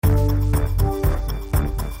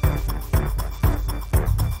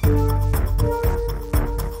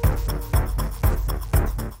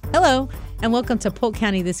Hello, and welcome to Polk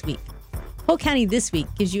County This Week. Polk County This Week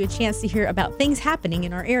gives you a chance to hear about things happening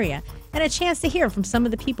in our area and a chance to hear from some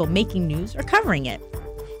of the people making news or covering it.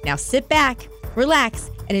 Now sit back, relax,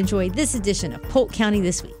 and enjoy this edition of Polk County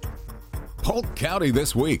This Week. Polk County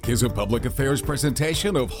This Week is a public affairs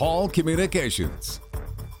presentation of Hall Communications.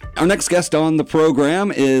 Our next guest on the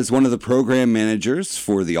program is one of the program managers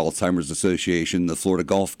for the Alzheimer's Association, the Florida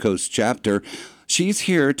Gulf Coast chapter. She's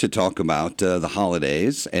here to talk about the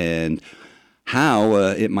holidays and how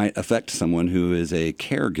it might affect someone who is a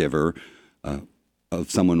caregiver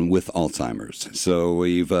of someone with Alzheimer's. So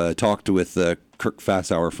we've talked with Kirk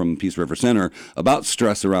Fassauer from Peace River Center about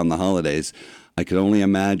stress around the holidays. I can only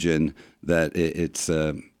imagine that it's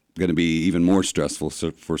going to be even more stressful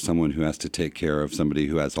for someone who has to take care of somebody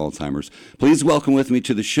who has Alzheimer's. Please welcome with me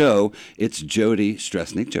to the show. It's Jody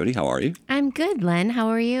Stresnick. Jody, how are you? I'm good, Len. How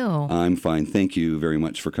are you? I'm fine. Thank you very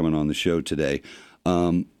much for coming on the show today.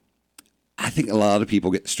 I think a lot of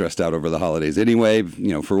people get stressed out over the holidays anyway,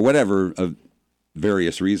 for whatever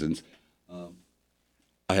various reasons.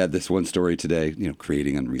 I had this one story today,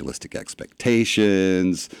 creating unrealistic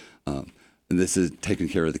expectations. And this is taking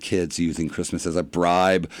care of the kids, using Christmas as a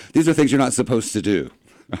bribe. These are things you're not supposed to do.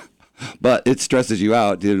 But it stresses you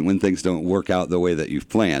out when things don't work out the way that you've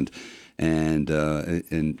planned. And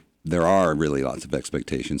there are really lots of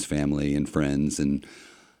expectations, family and friends and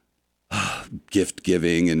gift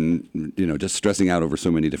giving and, just stressing out over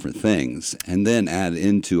so many different things. And then add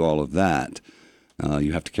into all of that,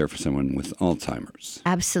 you have to care for someone with Alzheimer's.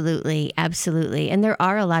 Absolutely, absolutely. And there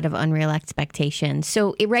are a lot of unreal expectations.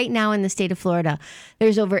 So right now in the state of Florida,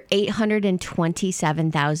 there's over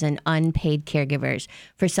 827,000 unpaid caregivers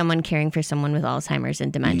for someone caring for someone with Alzheimer's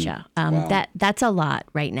and dementia. Wow. That's a lot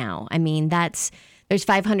right now. I mean, there's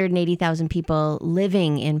 580,000 people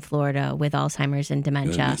living in Florida with Alzheimer's and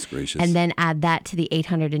dementia. Goodness gracious. And then add that to the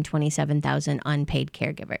 827,000 unpaid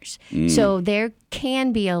caregivers. So there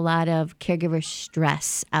can be a lot of caregiver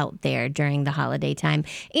stress out there during the holiday time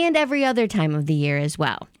and every other time of the year as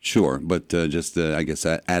well. Sure, but I guess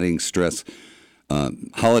adding stress,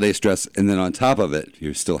 holiday stress, and then on top of it,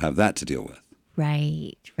 you still have that to deal with.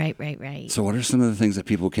 Right. So what are some of the things that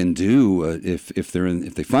people can do if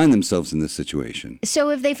they find themselves in this situation? So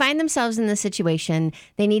if they find themselves in this situation,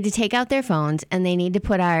 they need to take out their phones and they need to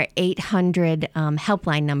put our 800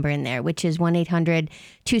 helpline number in there, which is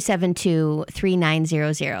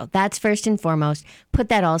 1-800-272-3900. That's first and foremost. Put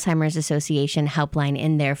that Alzheimer's Association helpline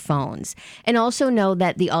in their phones. And also know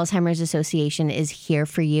that the Alzheimer's Association is here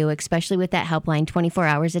for you, especially with that helpline 24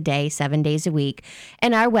 hours a day, 7 days a week.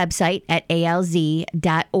 And our website at alz.org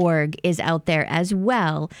is out there as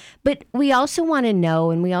well. But we also want to know,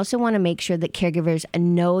 and we also want to make sure that caregivers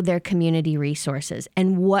know their community resources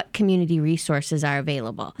and what community resources are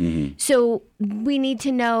available. Mm-hmm. So we need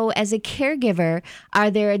to know, as a caregiver, are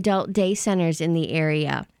there adult day centers in the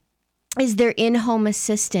area? Is there in-home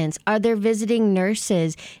assistance? Are there visiting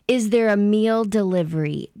nurses? Is there a meal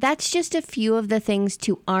delivery? That's just a few of the things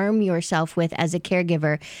to arm yourself with as a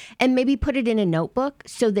caregiver, and maybe put it in a notebook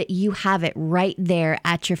so that you have it right there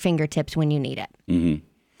at your fingertips when you need it. Mm-hmm.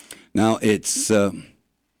 Now, it's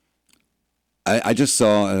I just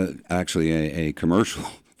saw actually a commercial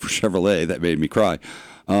for Chevrolet that made me cry.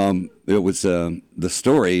 It was the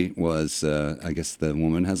story was I guess the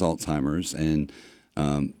woman has Alzheimer's, and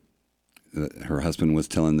her husband was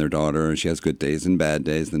telling their daughter she has good days and bad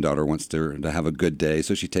days, and the daughter wants her to have a good day,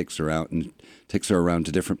 so she takes her out and takes her around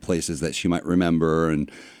to different places that she might remember, and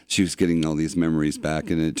she was getting all these memories back,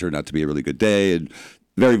 and it turned out to be a really good day, and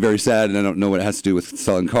very, very sad, and I don't know what it has to do with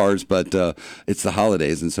selling cars, but it's the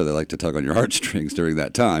holidays, and so they like to tug on your heartstrings during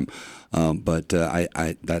that time. But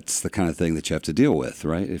that's the kind of thing that you have to deal with,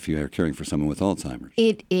 right? If you are caring for someone with Alzheimer's.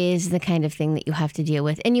 It is the kind of thing that you have to deal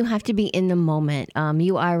with, and you have to be in the moment.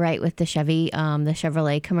 You are right with the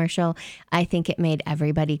Chevrolet commercial. I think it made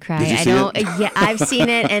everybody cry. Did you see it? Yeah, I've seen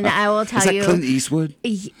it, and I will tell you. Is that Clint Eastwood?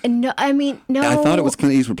 No, I mean, no. I thought it was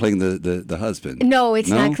Clint Eastwood playing the husband. No, it's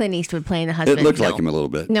not Clint Eastwood playing the husband. It looked like him a little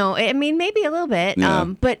bit. No, I mean, maybe a little bit. Yeah.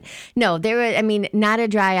 But no, not a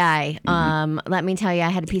dry eye. Mm-hmm. Let me tell you, I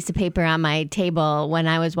had a piece of paper on my table when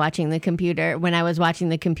I was watching the computer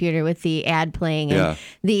with the ad playing, and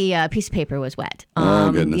the piece of paper was wet.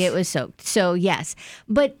 Oh, goodness. It was soaked. So yes,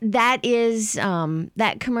 but that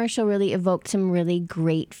commercial really evoked some really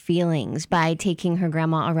great feelings by taking her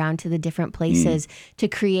grandma around to the different places to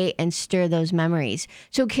create and stir those memories.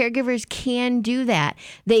 So caregivers can do that.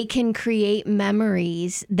 They can create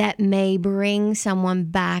memories that may bring someone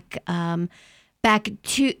back back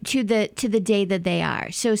to the day that they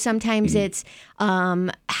are. So sometimes it's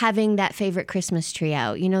having that favorite Christmas tree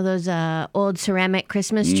out. You know, those old ceramic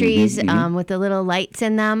Christmas trees with the little lights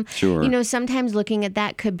in them. Sure. You know, sometimes looking at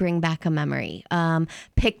that could bring back a memory.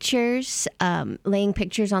 Pictures, laying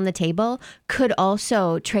pictures on the table could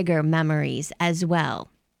also trigger memories as well.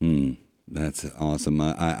 That's awesome.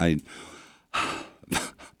 I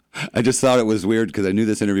just thought it was weird because I knew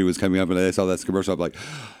this interview was coming up, and I saw that commercial. I'm like,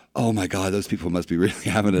 oh my God, those people must be really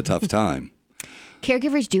having a tough time.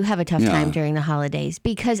 Caregivers do have a tough time during the holidays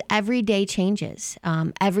because every day changes.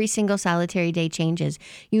 Every single solitary day changes.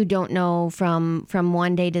 You don't know from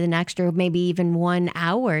one day to the next, or maybe even 1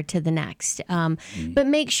 hour to the next. But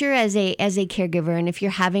make sure as a caregiver, and if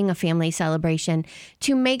you're having a family celebration,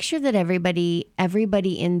 to make sure that everybody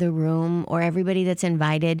in the room or everybody that's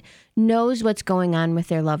invited knows what's going on with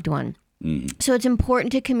their loved one. So it's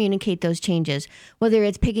important to communicate those changes, whether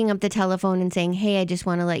it's picking up the telephone and saying, hey, I just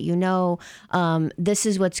want to let you know, this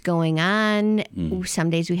is what's going on.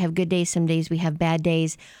 Some days we have good days, some days we have bad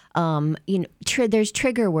days. There's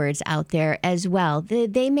trigger words out there as well.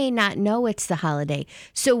 They may not know it's the holiday.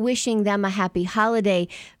 So wishing them a happy holiday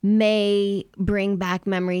may bring back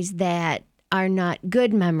memories that are not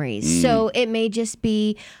good memories. So it may just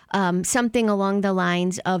be something along the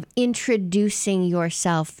lines of introducing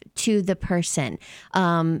yourself to the person.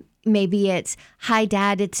 Maybe it's, hi,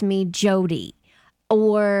 Dad, it's me, Jody.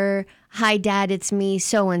 Or, hi, Dad, it's me,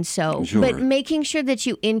 so-and-so. Sure. But making sure that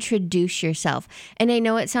you introduce yourself. And I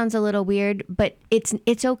know it sounds a little weird, but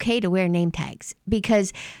it's okay to wear name tags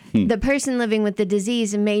because the person living with the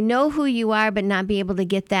disease may know who you are, but not be able to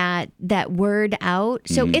get that word out.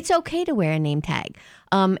 So it's okay to wear a name tag.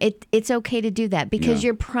 It's okay to do that because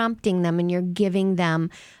you're prompting them and you're giving them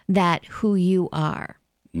that who you are.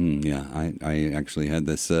 I actually had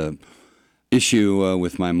this issue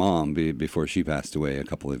with my mom before she passed away a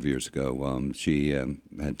couple of years ago. She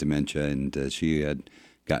had dementia, and she had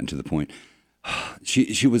gotten to the point.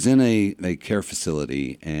 She was in a care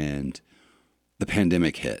facility, and the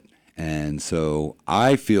pandemic hit. And so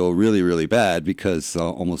I feel really, really bad because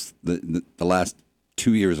almost the last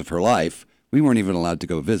 2 years of her life, we weren't even allowed to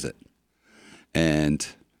go visit. And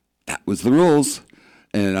that was the rules.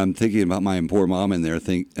 And I'm thinking about my poor mom in there,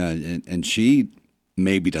 and she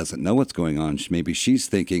maybe doesn't know what's going on. Maybe she's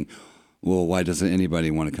thinking, well, why doesn't anybody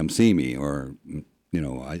want to come see me? Or,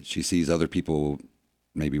 she sees other people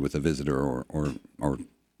maybe with a visitor or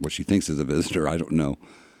what she thinks is a visitor. I don't know.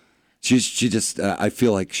 She just, I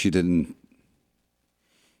feel like she didn't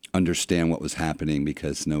understand what was happening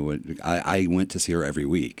because I went to see her every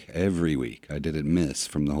week. I didn't miss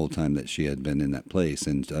from the whole time that she had been in that place.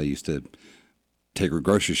 And I used to take her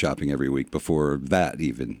grocery shopping every week before that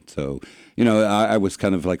even. So, I was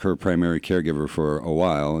kind of like her primary caregiver for a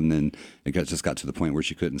while, and then it just got to the point where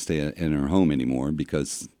she couldn't stay in her home anymore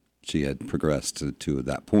because she had progressed to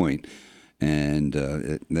that point. And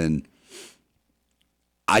then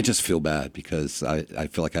I just feel bad because I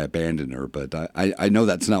feel like I abandoned her, but I know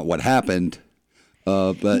that's not what happened.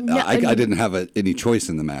 But no, I didn't have any choice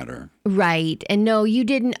in the matter. Right. And no, you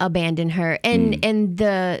didn't abandon her. And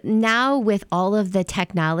now with all of the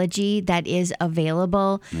technology that is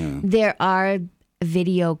available, there are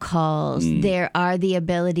video calls. There are the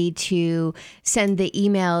ability to send the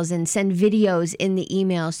emails and send videos in the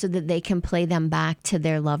email so that they can play them back to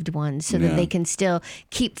their loved ones so that they can still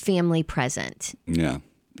keep family present. Yeah.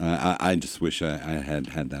 I just wish I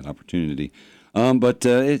had that opportunity. But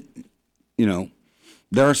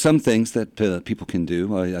there are some things that people can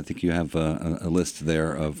do. I think you have a list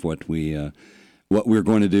there of what we're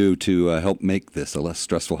going to do to help make this a less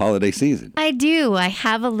stressful holiday season. I do. I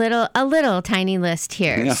have a little tiny list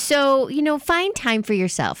here. Yeah. So, find time for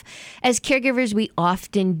yourself. As caregivers, we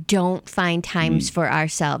often don't find times for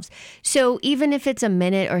ourselves. So even if it's a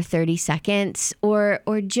minute or 30 seconds or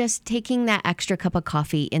just taking that extra cup of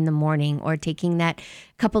coffee in the morning or taking that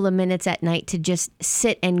couple of minutes at night to just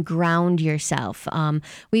sit and ground yourself.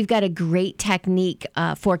 We've got a great technique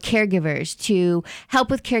for caregivers to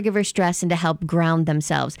help with caregiver stress and to help ground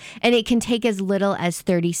themselves. And it can take as little as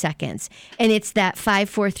 30 seconds. And it's that 5,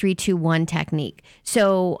 4, 3, 2, 1 technique.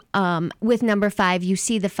 So with number 5, you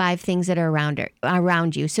see the 5 things that are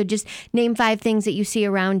around you. So just name 5 things that you see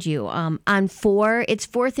around you. On 4, it's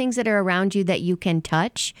 4 things that are around you that you can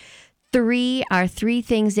touch. 3 are 3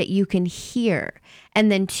 things that you can hear. And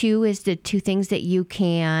then 2 is the 2 things that you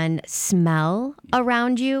can smell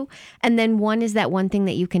around you. And then 1 is that 1 thing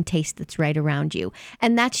that you can taste that's right around you.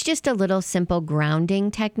 And that's just a little simple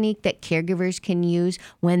grounding technique that caregivers can use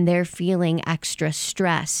when they're feeling extra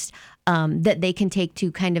stressed. that they can take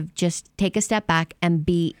to kind of just take a step back and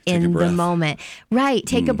be Take a in the breath. moment. Right.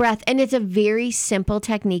 Take a breath. And it's a very simple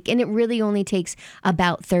technique, and it really only takes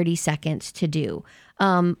about 30 seconds to do.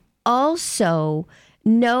 Also,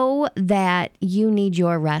 know that you need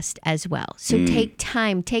your rest as well. So take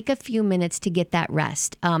time, take a few minutes to get that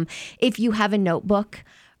rest. If you have a notebook,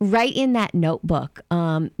 write in that notebook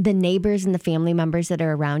the neighbors and the family members that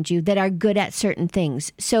are around you that are good at certain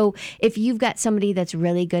things. So if you've got somebody that's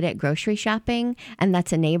really good at grocery shopping and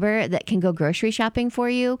that's a neighbor that can go grocery shopping for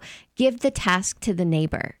you, give the task to the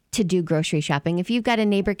neighbor to do grocery shopping. If you've got a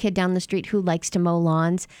neighbor kid down the street who likes to mow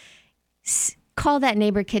lawns, call that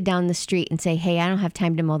neighbor kid down the street and say, hey, I don't have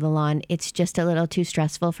time to mow the lawn. It's just a little too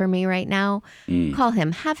stressful for me right now. Call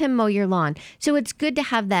him, have him mow your lawn. So it's good to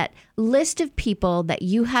have that list of people that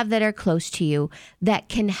you have that are close to you that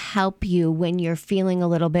can help you when you're feeling a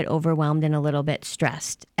little bit overwhelmed and a little bit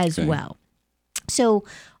stressed as well. So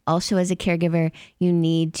also, as a caregiver, you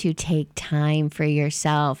need to take time for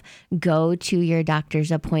yourself. Go to your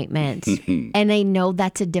doctor's appointments. And I know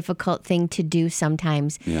that's a difficult thing to do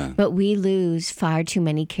sometimes, but we lose far too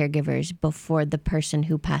many caregivers before the person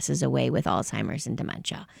who passes away with Alzheimer's and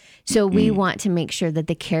dementia. So we want to make sure that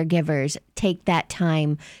the caregivers take that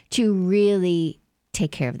time to really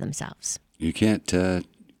take care of themselves. You can't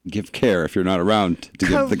give care if you're not around to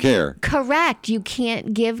give the care. Correct. You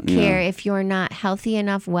can't give care if you're not healthy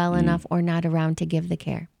enough, well enough, or not around to give the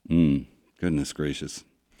care. Goodness gracious.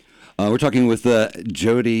 We're talking with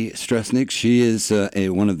Jody Stresnick. She is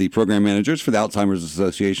one of the program managers for the Alzheimer's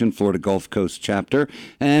Association, Florida Gulf Coast chapter.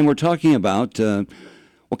 And we're talking about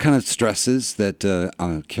what kind of stresses that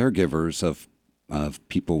caregivers of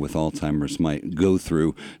people with Alzheimer's might go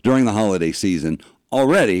through during the holiday season.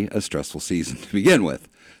 Already a stressful season to begin with.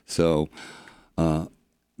 So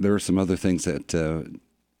there are some other things that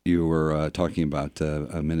you were talking about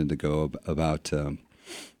a minute ago about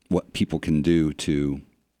what people can do to,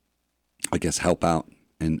 I guess, help out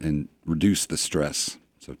and reduce the stress.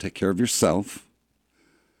 So take care of yourself.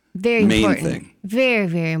 Very Main important. thing. Very,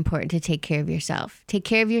 very important to take care of yourself. Take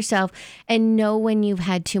care of yourself and know when you've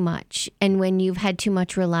had too much and when you've had too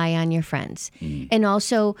much rely on your friends. And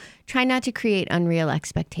also try not to create unreal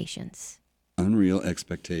expectations. Unreal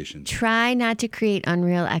expectations. Try not to create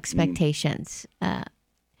unreal expectations.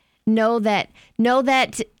 Know that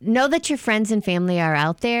your friends and family are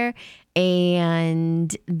out there,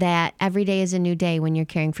 and that every day is a new day when you're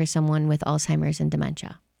caring for someone with Alzheimer's and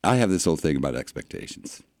dementia. I have this whole thing about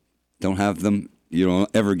expectations. Don't have them, you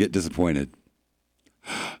don't ever get disappointed.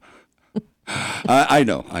 I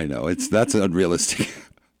know. That's unrealistic.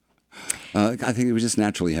 I think we just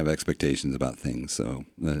naturally have expectations about things. So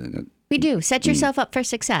we do. Set yourself up for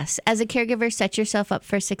success. As a caregiver, set yourself up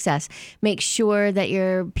for success. Make sure that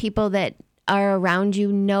your people that are around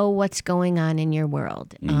you know what's going on in your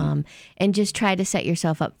world. And just try to set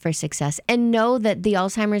yourself up for success. And know that the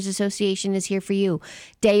Alzheimer's Association is here for you.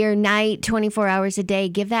 Day or night, 24 hours a day.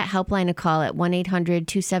 Give that helpline a call at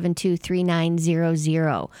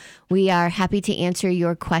 1-800-272-3900. We are happy to answer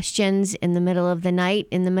your questions in the middle of the night,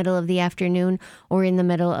 in the middle of the afternoon, or in the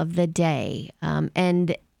middle of the day.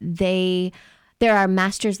 And there are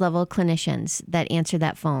master's level clinicians that answer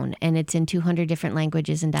that phone, and it's in 200 different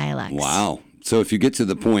languages and dialects. Wow. So if you get to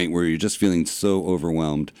the point where you're just feeling so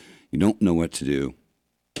overwhelmed, you don't know what to do,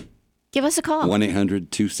 give us a call.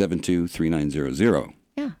 1-800-272-3900.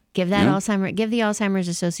 Yeah. Give the Alzheimer's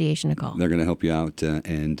Association a call. They're going to help you out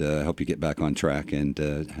and help you get back on track and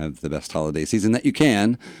have the best holiday season that you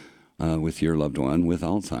can with your loved one with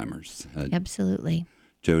Alzheimer's. Absolutely.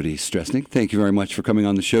 Jody Stresnick, thank you very much for coming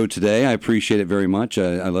on the show today. I appreciate it very much.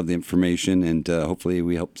 I love the information, and hopefully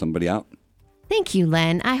we help somebody out. Thank you,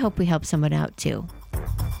 Len. I hope we help someone out, too.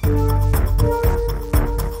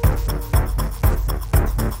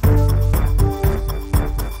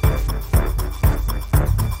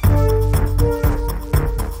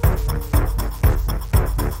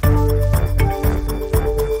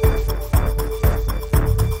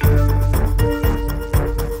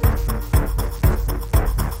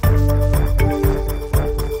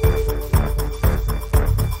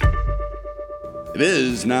 It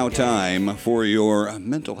is now time for your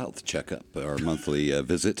mental health checkup, our monthly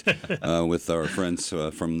visit with our friends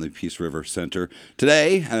from the Peace River Center.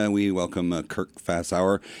 Today, we welcome Kirk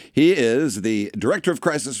Fassauer. He is the Director of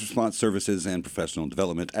Crisis Response Services and Professional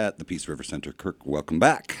Development at the Peace River Center. Kirk, welcome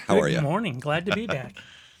back. How are you? Good morning. Glad to be back.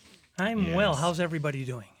 I'm well. How's everybody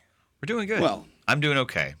doing? We're doing good. Well, I'm doing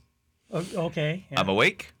okay. Okay. Yeah. I'm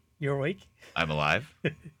awake. You're awake? I'm alive.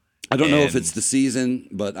 I don't know if it's the season,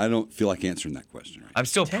 but I don't feel like answering that question right. I'm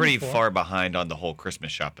still 10 pretty for. far behind on the whole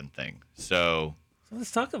Christmas shopping thing. So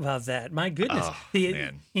Let's talk about that. My goodness. Oh,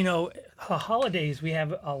 man. Holidays, we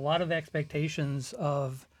have a lot of expectations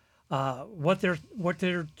of what they're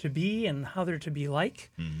to be and how they're to be like.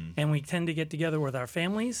 Mm-hmm. And we tend to get together with our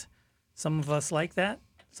families. Some of us like that.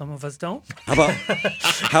 Some of us don't. How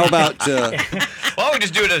about? Why don't we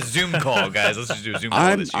just do it as a Zoom call, guys? Let's just do a Zoom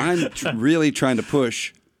call this year. Really trying to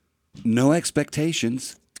push no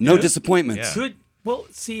expectations, no disappointments. Yeah. Good. Well,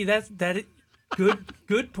 see,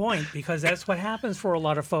 good point, because that's what happens for a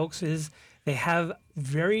lot of folks is they have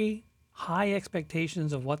very high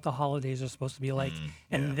expectations of what the holidays are supposed to be like.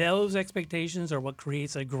 And those expectations are what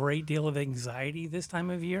creates a great deal of anxiety this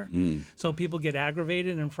time of year. So people get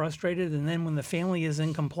aggravated and frustrated. And then when the family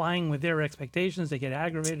isn't complying with their expectations, they get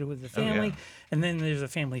aggravated with the family. And then there's a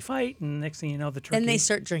family fight. And next thing you know, the turkey. And they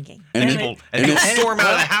start drinking. And People storm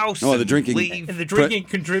out of the house. Oh, the and drinking. leave. And the drinking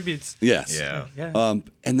contributes. Yes. Yeah.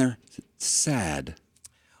 And they're sad.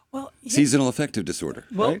 Well, Seasonal affective disorder.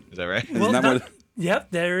 Well, right? Is that right? Well, Isn't that what? Yep,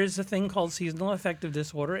 there is a thing called seasonal affective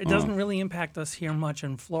disorder. It doesn't really impact us here much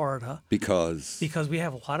in Florida Because we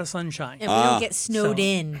have a lot of sunshine. And we don't get snowed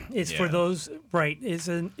in. It's for those, right? It's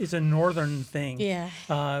a northern thing. Yeah.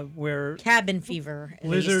 Where Cabin fever, they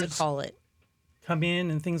used to Lizards. call it. come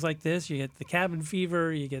in and things like this, you get the cabin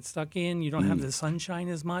fever. You get stuck in. You don't have the sunshine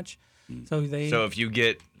as much. So So if you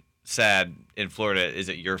get sad in Florida, is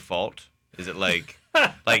it your fault? Is it like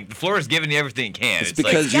Florida's giving you everything it can? it's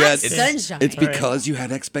because you had sunshine. it's because you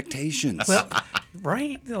had expectations. Well,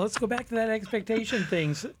 right. Let's go back to that expectation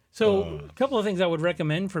things. So a couple of things I would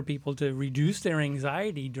recommend for people to reduce their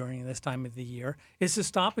anxiety during this time of the year is to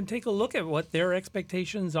stop and take a look at what their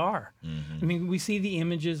expectations are. I mean, we see the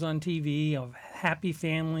images on TV of happy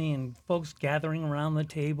family and folks gathering around the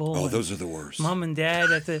table. Oh, and those are the worst. Mom and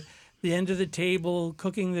dad at the end of the table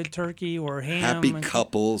cooking the turkey or ham. Happy and-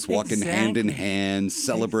 couples walking hand in Exactly. hand,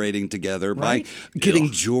 celebrating together Right. by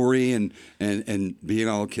getting jewelry and being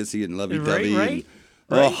all kissy and lovey-dovey. Right.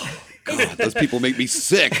 Oh, God, those people make me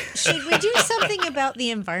sick. Should we do something about the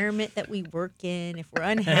environment that we work in if we're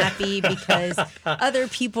unhappy because other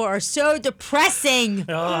people are so depressing?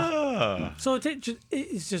 So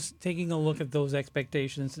it's just taking a look at those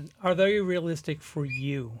expectations. Are they realistic for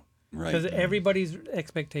you? Right. Because everybody's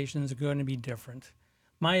expectations are going to be different.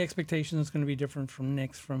 My expectation is going to be different from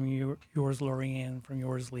Nick's, from yours, Lorianne, from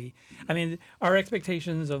yours, Lee. I mean, our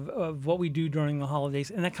expectations of what we do during the holidays,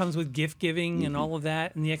 and that comes with gift giving and all of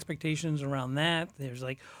that, and the expectations around that. There's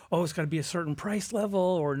like, oh, it's got to be a certain price level,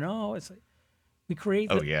 or no. It's like we create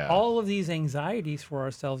all of these anxieties for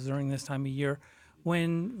ourselves during this time of year,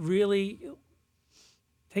 when really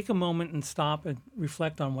take a moment and stop and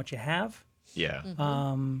reflect on what you have. Yeah.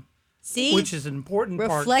 See? Which is an important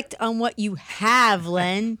part. Reflect on what you have,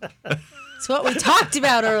 Len. It's what we talked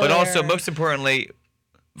about earlier. But also, most importantly,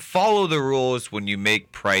 follow the rules when you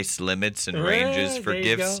make price limits and ranges for there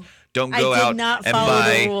you gifts. go. Don't I go did out not and follow the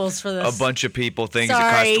buy rules for a this. bunch of people things that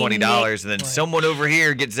Sorry, cost $20, Nick. and then someone over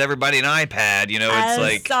here gets everybody an iPad. You know, it's I'm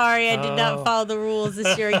like sorry, I did not follow the rules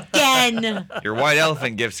this year again. your white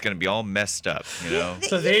elephant gift's gonna be all messed up. You know.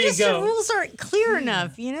 So there you go. The rules aren't clear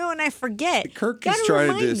enough, and I forget. Kirk Gotta is trying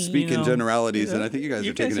remind to me. speak in generalities, and I think you guys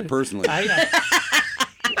are taking it personally.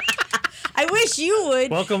 I wish you would.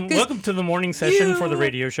 Welcome to the morning session for the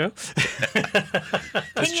radio show.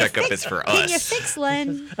 This checkup is for Can you us. fix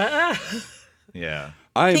Len? Yeah.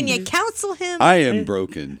 Can you counsel him? I am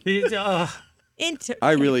broken. into?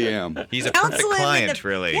 I really am. He's a counsel perfect him in client, the-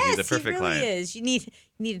 really. Yes, He's a perfect he really client. is. You need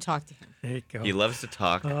to talk to him. There you go. He loves to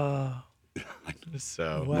talk.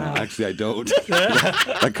 So Wow. Actually, I don't.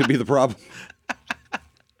 That could be the problem.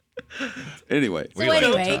 Anyway, We So like to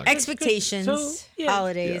anyway, talk. expectations,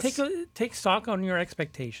 holidays. Take stock on your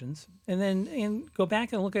expectations, and go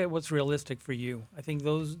back and look at what's realistic for you. I think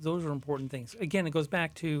those are important things. Again, it goes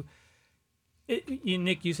back to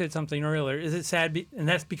Nick. You said something earlier. Is it sad? And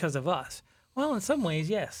that's because of us. Well, in some ways,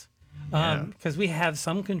 yes, because we have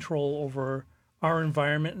some control over our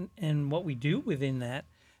environment and what we do within that.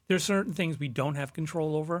 There's certain things we don't have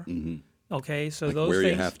control over. Okay, so like those where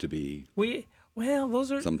things you have to be.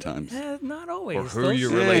 those are Sometimes. not always. or who Those- you're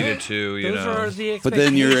related to, you Those know. are the But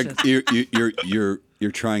then expectations.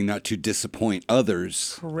 you're trying not to disappoint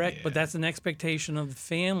others. Correct, but that's an expectation of the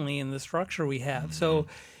family and the structure we have. So,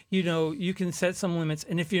 you can set some limits.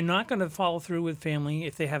 And if you're not going to follow through with family,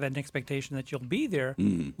 if they have an expectation that you'll be there,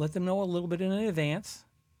 let them know a little bit in advance.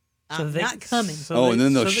 I'm not coming. And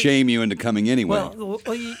then they'll shame you into coming anyway.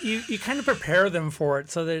 Well, you kind of prepare them for it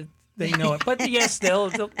so that They know it. But yes,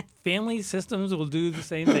 the family systems will do the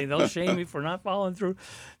same thing. They'll shame me for not following through.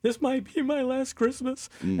 This might be my last Christmas.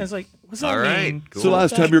 And it's like, what's that All right, mean? cool. It's the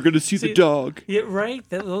last time you're going to see the dog. Yeah, right.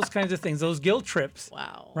 Those kinds of things. Those guilt trips.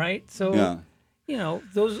 Wow. Right. So, Yeah. you know,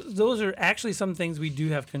 those are actually some things we do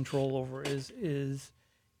have control over. Is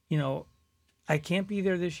you know, I can't be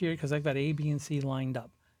there this year because I've got A, B, and C lined up.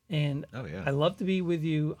 And I love to be with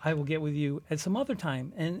you. I will get with you at some other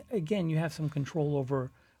time. And again, you have some control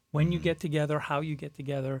over when you get together, how you get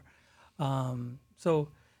together. So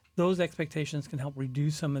those expectations can help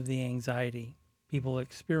reduce some of the anxiety people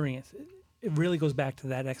experience. It really goes back to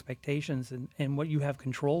that expectations and what you have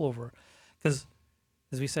control over. Because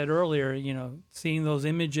as we said earlier, you know, seeing those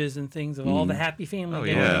images and things of all the happy family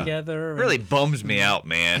getting together. It really bums me out,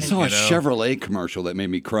 man. I saw a Chevrolet commercial that made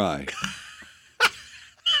me cry.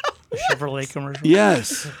 Chevrolet commercial.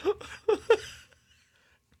 Yes.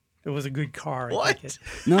 It was a good car. I What? think it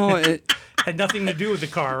No, it had nothing to do with the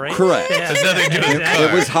car, right? correct. Yeah. nothing to do with the Exactly.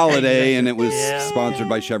 It was holiday, and it was Yeah. sponsored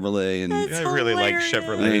by Chevrolet, and That's I really like hilarious.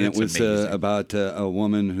 Chevrolet. it It's was amazing. about a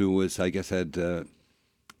woman who was, I guess, had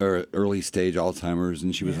early stage Alzheimer's,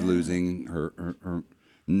 and she was losing her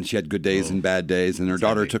and she had good days and bad days, and her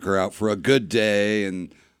daughter took her out for a good day,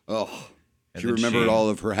 and she then remembered she- all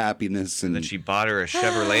of her happiness, and then she bought her a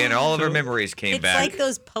Chevrolet, and all of her memories came It's back. like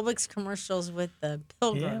those Publix commercials with the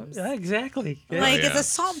pilgrims. Yeah, exactly. Yeah. Like yeah. it's a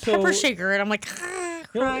salt and So- pepper shaker, and I'm like, You know,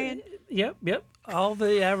 crying. Yep. All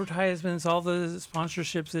the advertisements, all the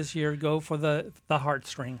sponsorships this year go for the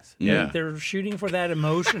heartstrings. Yeah. They're shooting for that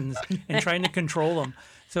emotions and trying to control them.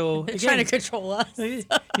 So They're again, trying to control us.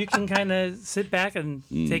 you can kind of sit back and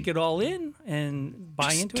take it all in and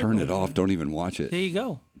buy just into turn it. it off. Don't even watch There it. you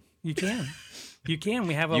go. You can. You can.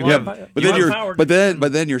 We have a You lot have, of but lot then of power.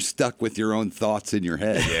 but then you're stuck with your own thoughts in your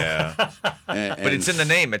head. yeah, And- but it's in the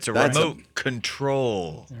name. It's a that's remote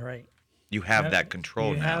control. Right. You have that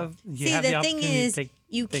control You now. have, you See, have the thing opportunity to is, take-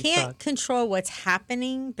 you take can't stock. control what's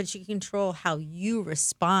happening, but you can control how you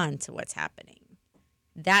respond to what's happening.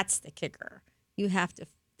 That's the kicker. You have to.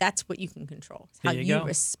 That's what you can control. How There you you go.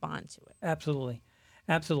 respond to it. Absolutely.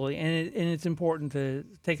 And it's important to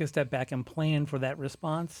take a step back and plan for that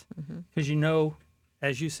response because you know,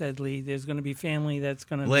 as you said, Lee, there's going to be family that's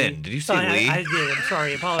going to Lynn, be... did you say Lee? I did. I'm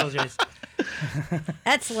sorry. I apologize.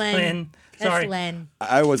 That's Len. Lynn, That's sorry. Len.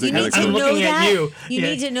 I wasn't You going need to. to I'm know looking at that. you. You Yeah.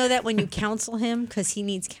 need to know that when you counsel him because he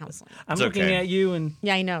needs counseling. I'm It's looking okay. at you and...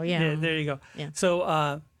 Yeah, I know. Yeah. Yeah, there you go. Yeah.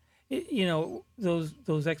 So, you know,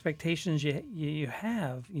 those expectations you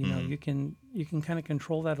have, you know, you can kind of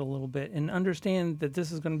control that a little bit and understand that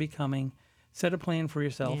this is going to be coming. Set a plan for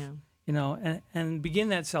yourself, Yeah. you know, and begin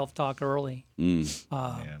that self-talk early. Yeah.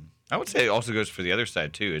 I would say it also goes for the other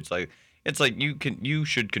side too. It's like you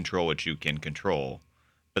should control what you can control,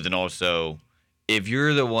 but then also if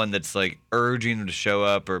you're the one that's like urging them to show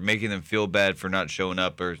up or making them feel bad for not showing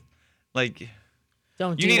up or like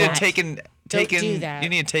Don't you do need that. to take do that. you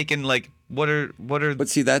need to take in like what are But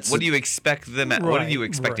see, that's what do you expect them at, what are you Right,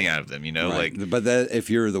 expecting right. out of them, you know, right. like But that if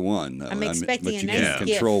you're the one, though, I'm expecting but a you nice can't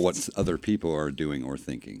control gift. what other people are doing or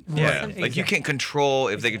thinking. yeah, Right. like you can't control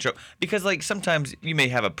if they control because like sometimes you may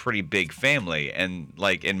have a pretty big family and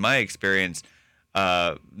like in my experience,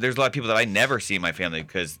 there's a lot of people that I never see in my family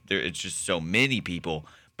because it's just so many people.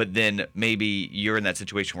 But then maybe you're in that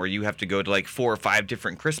situation where you have to go to like 4 or 5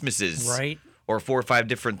 different Christmases, Right. Or 4 or 5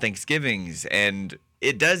 different Thanksgivings, and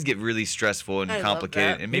it does get really stressful and I love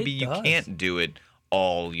complicated. that. And maybe It you does. can't do it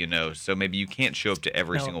all, you know. So maybe you can't show up to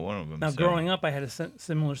every Now- single one of them. Now, so. growing up, I had a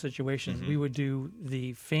similar situation. We would do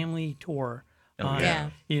the family tour. Oh, yeah.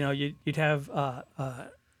 You know, you'd have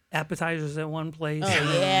appetizers at one place, Oh, and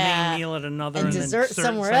then yeah. the main meal at another, And then dessert dessert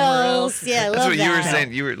somewhere else. Yeah, I love That's what that. you were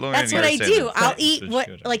saying. You were Lauren. That's you what were I saying do. that. I'll That's eat you what,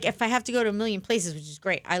 should. like, if I have to go to a million places, which is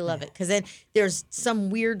great. I love it because then there's some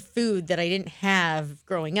weird food that I didn't have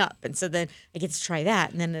growing up, and so then I get to try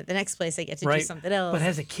that, and then at the next place I get to do Right. something else. But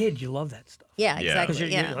as a kid, you love that stuff. yeah, Yeah. Because exactly. you're,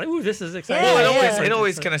 Yeah. you're like, ooh, this is exciting. Yeah, Well, yeah. it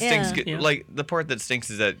always kind of stinks. Yeah. Like the part that stinks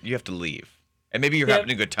is that you have to leave, and maybe you're Yep.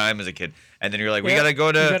 having a good time as a kid, and then you're like, we Yep. gotta go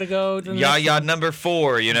You to gotta go to the next Yaya one. number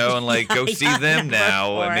 4, you know, and like go see Yaya them number now,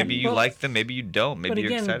 4. and maybe you Well, like them, maybe you don't, maybe But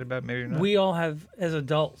you're again, excited about, it, maybe you're not. we all have, as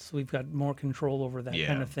adults, we've got more control over that Yeah.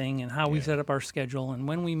 kind of thing and how we set up our schedule and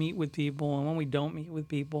when we meet with people and when we don't meet with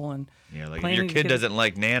people. And Yeah, like if planning your to kid get- doesn't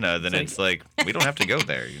like Nana, then It's it's like we don't have to go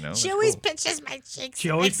there, you know. She That's always cool. pinches my cheeks. She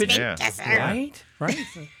always makes me pinches- kiss her. right.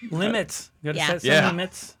 Limits. You got to Yeah. set some Yeah.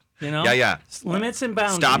 limits. You know? Yeah. Limits and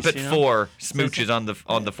boundaries. Stop at you know? 4 smooches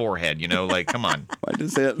on the forehead. You know, like come on. Why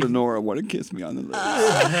does that Lenora want to kiss me on the lips?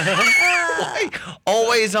 Why?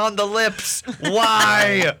 Always on the lips.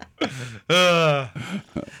 Why?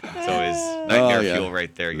 It's always nightmare fuel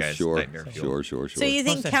right there, guys. Sure, Nightmare fuel. sure. So you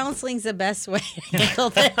think counseling's the best way to handle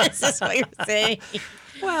this? Is what you're saying?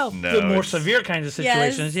 Well, No, the more it's- severe kinds of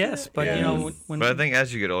situations, yes. But you know, when But I think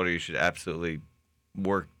as you get older, you should absolutely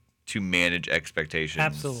work to manage expectations.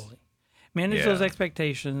 absolutely manage Yeah. those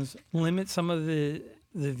expectations, limit some of the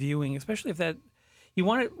viewing, especially if that you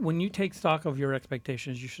want it. When you take stock of your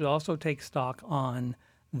expectations, you should also take stock on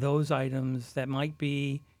those items that might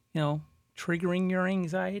be, triggering your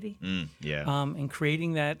anxiety, Yeah. and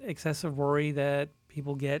creating that excessive worry that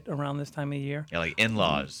people get around this time of year. Yeah, like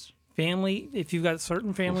in-laws. Family, if you've got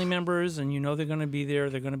certain family members and you know they're going to be there,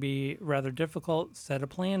 they're going to be rather difficult, set a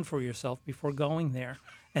plan for yourself before going there.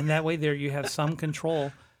 And that way there you have some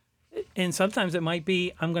control. And sometimes it might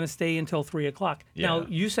be, I'm going to stay until 3 o'clock. Now Yeah.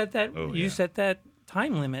 you set that, set that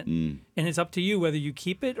time limit and it's up to you whether you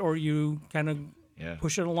keep it or you kind of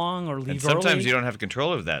push it along or leave And sometimes early. you don't have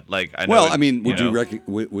control of that. Like I know. Well, I mean, would know. you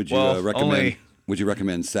recommend? only- Would you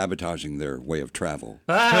recommend sabotaging their way of travel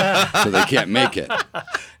so they can't make it?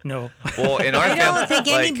 No. Well, in our I family, don't think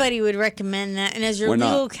like, anybody would recommend that. And as your Why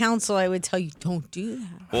not? legal counsel, I would tell you, don't do that.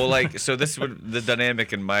 Well, like so, the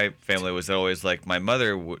dynamic in my family was always like my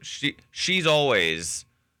mother. She's always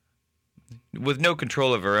with no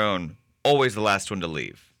control of her own, always the last one to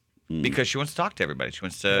leave. Because she wants to talk to everybody. She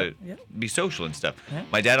wants to be social and stuff. Yeah.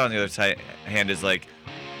 My dad, on the other hand, is like,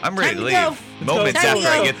 I'm ready to Time to go. leave. Moments Time to after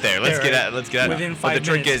I go. get there. Let's get out. Let's get out. Within But 5 the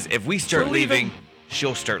trick minutes. is, if we start We're leaving, leaving.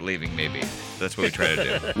 she'll start leaving maybe. That's what we try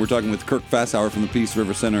to do. We're talking with Kirk Fassauer from the Peace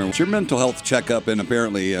River Center. It's your mental health checkup, and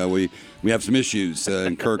apparently we have some issues,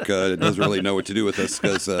 and Kirk doesn't really know what to do with us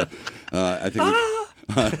because I think.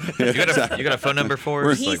 You got a phone number for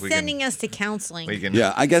us? He's Like we sending us to counseling. can.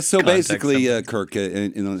 I guess so. Contact Basically, them. Kirk,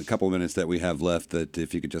 in a couple of minutes that we have left, that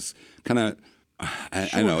if you could just kind of,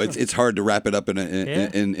 I know it's hard to wrap it up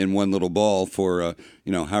in one little ball for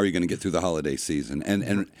how are you going to get through the holiday season,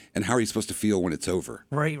 and how are you supposed to feel when it's over?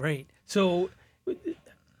 Right. So,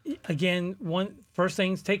 again, first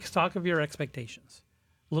things, take stock of your expectations.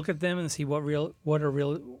 Look at them and see what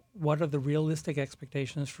are the realistic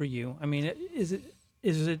expectations for you. I mean, is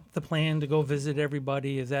it the plan to go visit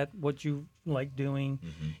everybody? Is that what you like doing?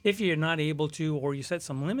 If you're not able to, or you set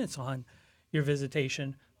some limits on your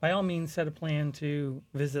visitation, by all means, set a plan to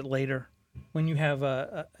visit later when you have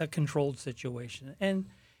a controlled situation. And,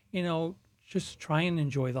 just try and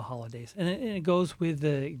enjoy the holidays. And it goes with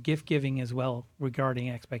the gift giving as well regarding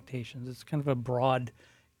expectations. It's kind of a broad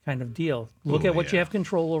kind of deal. Look at what you have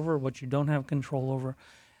control over, what you don't have control over.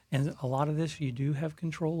 And a lot of this you do have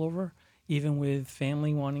control over, even with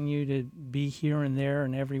family wanting you to be here and there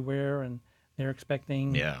and everywhere. And they're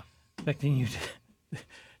expecting you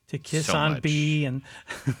to kiss So on much. B and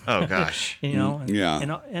Oh gosh.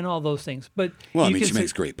 and all those things. But Well, I you mean, can she say-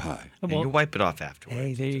 makes great pie. And you wipe it off afterwards.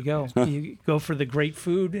 Hey, there you go. You go for the great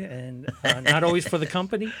food, and not always for the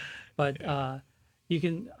company, but you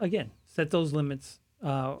can again set those limits.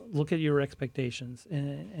 Look at your expectations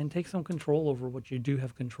and take some control over what you do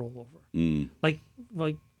have control over. Like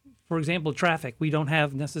for example, traffic. We don't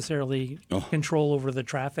have necessarily control over the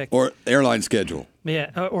traffic. Or airline schedule.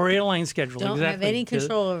 Or airline schedule. Don't exactly. have any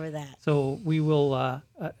control over that. So we will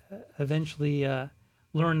eventually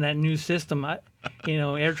learn that new system.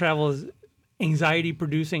 Air travel is anxiety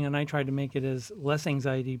producing, and I try to make it as less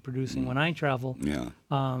anxiety producing when I travel. Yeah.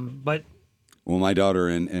 But Well, my daughter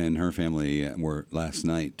and her family were last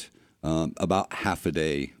night about half a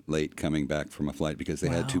day late coming back from a flight because they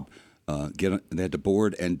had to they had to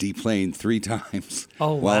board and deplane 3 times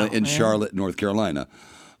while in Charlotte, North Carolina.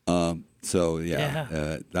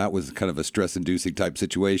 That was kind of a stress-inducing type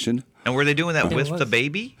situation. And were they doing that with was. the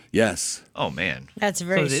baby? Yes. Oh man. That's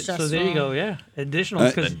very stressful. so there you go. Yeah,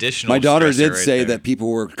 additional. 'cause Additional. My daughter stressor did right say there. that people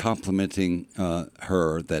were complimenting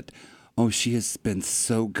her that, she has been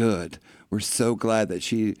so good. We're so glad that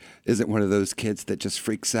she isn't one of those kids that just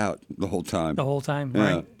freaks out the whole time. the whole time,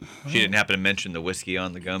 Yeah. right? She didn't happen to mention the whiskey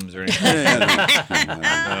on the gums or anything.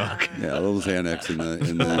 Yeah, a little Xanax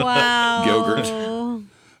in the Wow.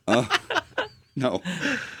 yogurt. No.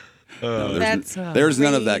 That's There's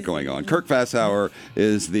none of that going on. Kirk Fassauer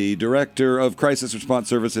is the Director of Crisis Response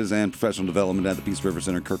Services and Professional Development at the Peace River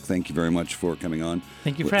Center. Kirk, thank you very much for coming on.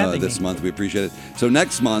 Thank you for having this me. month. We appreciate it. So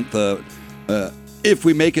next month, if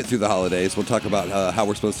we make it through the holidays, we'll talk about how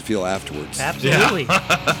we're supposed to feel afterwards. Absolutely. There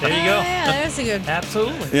you go. Yeah, that's a good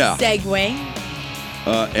Absolutely. Yeah. segue.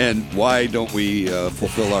 And why don't we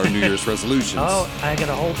fulfill our New Year's resolutions? Oh, I got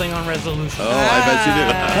a whole thing on resolution. Oh, I bet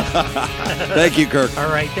you do. Thank you, Kirk. All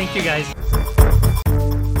right. Thank you, guys.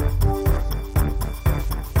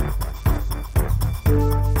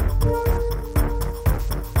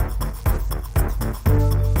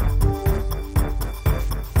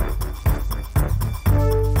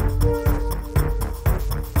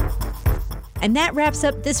 And that wraps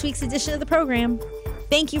up this week's edition of the program.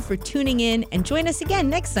 Thank you for tuning in, and join us again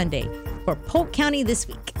next Sunday for Polk County This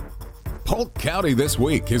Week. Polk County This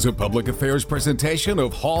Week is a public affairs presentation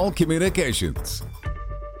of Hall Communications.